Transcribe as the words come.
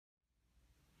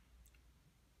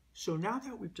So now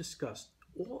that we've discussed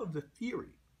all of the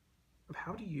theory of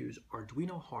how to use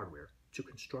Arduino hardware to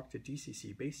construct a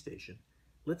DCC base station,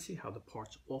 let's see how the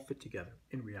parts all fit together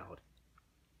in reality.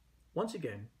 Once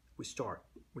again, we start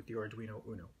with the Arduino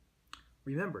Uno.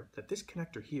 Remember that this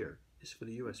connector here is for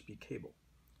the USB cable,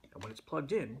 and when it's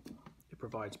plugged in, it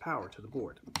provides power to the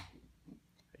board,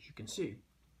 as you can see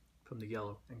from the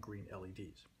yellow and green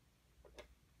LEDs.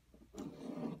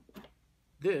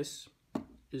 This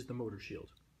is the motor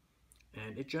shield,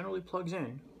 and it generally plugs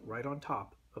in right on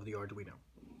top of the Arduino.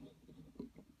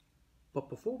 But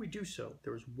before we do so,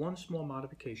 there is one small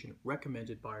modification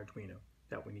recommended by Arduino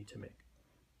that we need to make.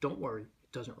 Don't worry,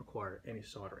 it doesn't require any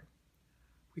soldering.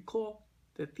 Recall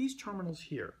that these terminals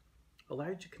here allow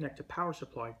you to connect a power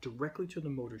supply directly to the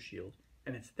motor shield,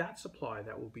 and it's that supply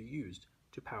that will be used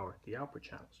to power the output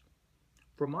channels.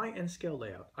 For my N-scale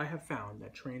layout, I have found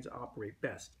that trains operate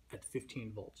best at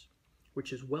 15 volts,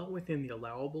 which is well within the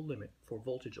allowable limit for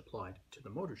voltage applied to the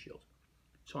motor shield.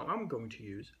 So I'm going to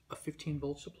use a 15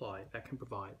 volt supply that can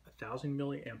provide 1000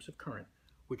 milliamps of current,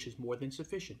 which is more than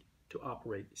sufficient to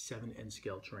operate 7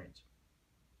 N-scale trains.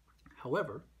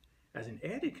 However, as an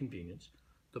added convenience,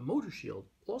 the motor shield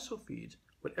also feeds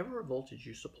whatever voltage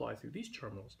you supply through these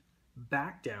terminals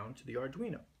back down to the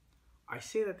Arduino. I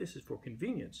say that this is for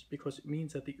convenience because it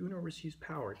means that the Uno receives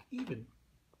power even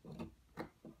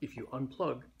if you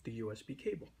unplug the USB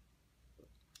cable.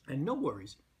 And no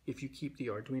worries if you keep the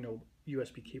Arduino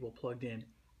USB cable plugged in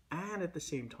and at the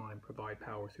same time provide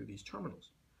power through these terminals.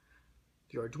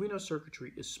 The Arduino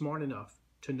circuitry is smart enough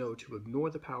to know to ignore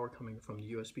the power coming from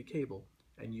the USB cable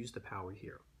and use the power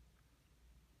here.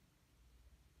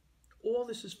 All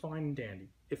this is fine and dandy,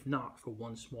 if not for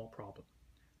one small problem.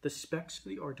 The specs for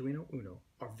the Arduino Uno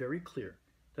are very clear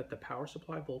that the power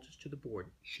supply voltage to the board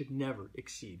should never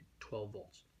exceed 12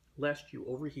 volts, lest you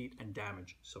overheat and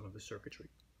damage some of the circuitry.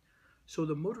 So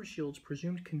the motor shield's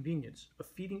presumed convenience of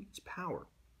feeding its power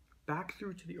back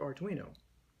through to the Arduino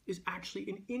is actually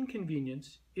an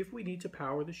inconvenience if we need to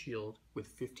power the shield with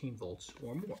 15 volts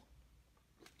or more.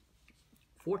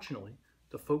 Fortunately,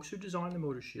 the folks who designed the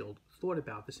motor shield thought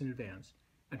about this in advance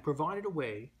and provided a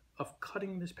way of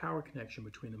cutting this power connection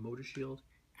between the motor shield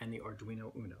and the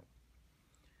Arduino Uno.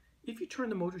 If you turn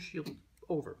the motor shield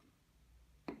over,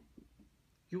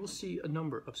 you will see a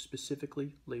number of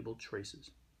specifically labeled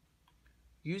traces.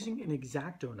 Using an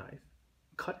X-Acto knife,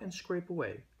 cut and scrape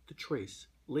away the trace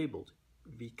labeled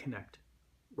V-Connect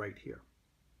right here.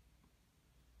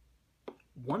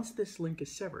 Once this link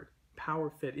is severed, power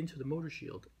fed into the motor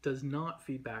shield does not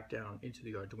feed back down into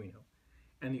the Arduino,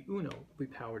 and the Uno will be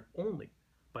powered only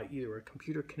by either a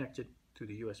computer connected through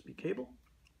the USB cable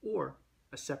or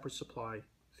a separate supply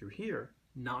through here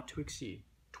not to exceed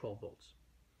 12 volts.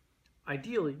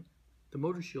 Ideally, the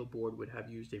motor shield board would have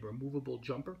used a removable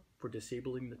jumper for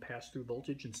disabling the pass-through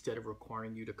voltage instead of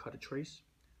requiring you to cut a trace,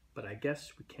 but I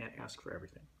guess we can't ask for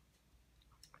everything.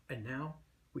 And now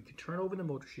we can turn over the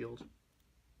motor shield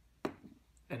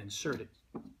and insert it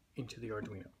into the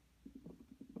Arduino.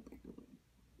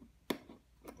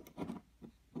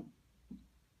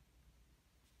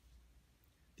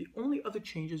 The only other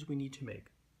changes we need to make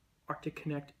are to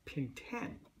connect pin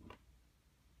 10,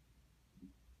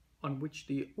 on which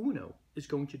the Uno is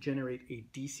going to generate a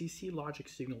DCC logic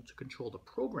signal to control the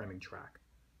programming track,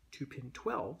 to pin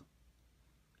 12,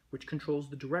 which controls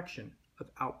the direction of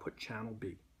output channel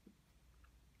B.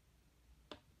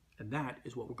 And that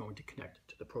is what we're going to connect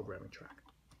to the programming track.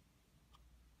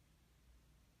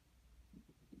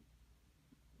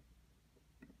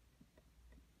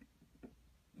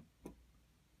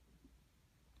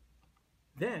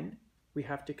 Then we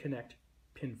have to connect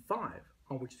pin 5,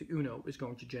 on which the Uno is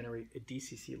going to generate a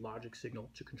DCC logic signal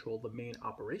to control the main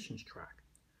operations track,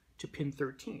 to pin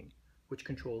 13, which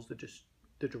controls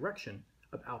the direction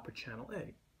of output channel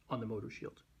A on the motor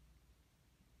shield.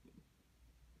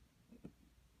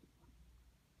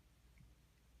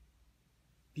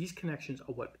 These connections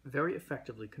are what very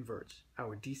effectively converts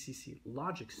our DCC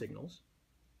logic signals,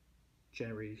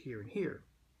 generated here and here,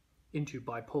 into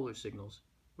bipolar signals,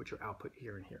 which are output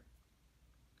here and here.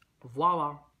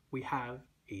 Voila, we have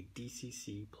a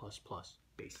DCC++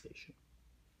 base station.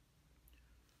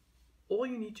 All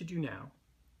you need to do now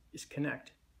is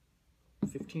connect a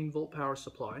 15 volt power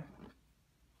supply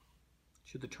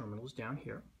to the terminals down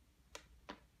here,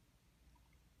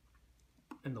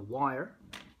 and the wire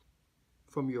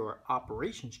from your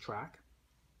operations track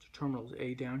to terminals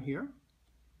A down here,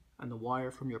 and the wire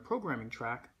from your programming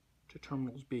track to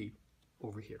terminals B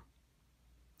over here.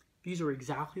 These are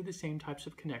exactly the same types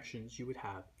of connections you would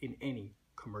have in any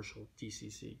commercial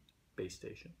DCC base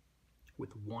station, with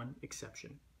one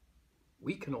exception.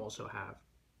 we can also have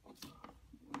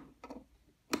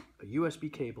a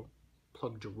USB cable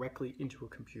plugged directly into a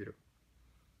computer,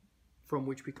 from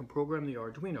which we can program the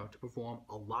Arduino to perform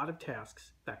a lot of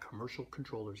tasks that commercial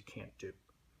controllers can't do.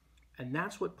 And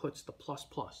that's what puts the plus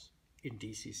plus in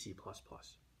DCC++.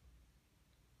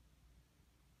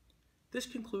 This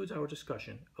concludes our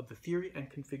discussion of the theory and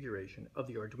configuration of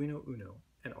the Arduino Uno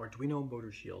and Arduino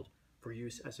Motor Shield for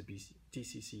use as a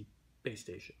DCC base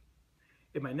station.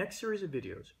 In my next series of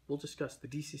videos, we'll discuss the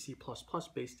DCC++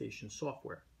 base station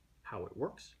software, how it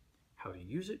works, how to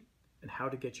use it, and how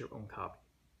to get your own copy.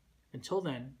 Until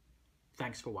then,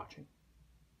 thanks for watching.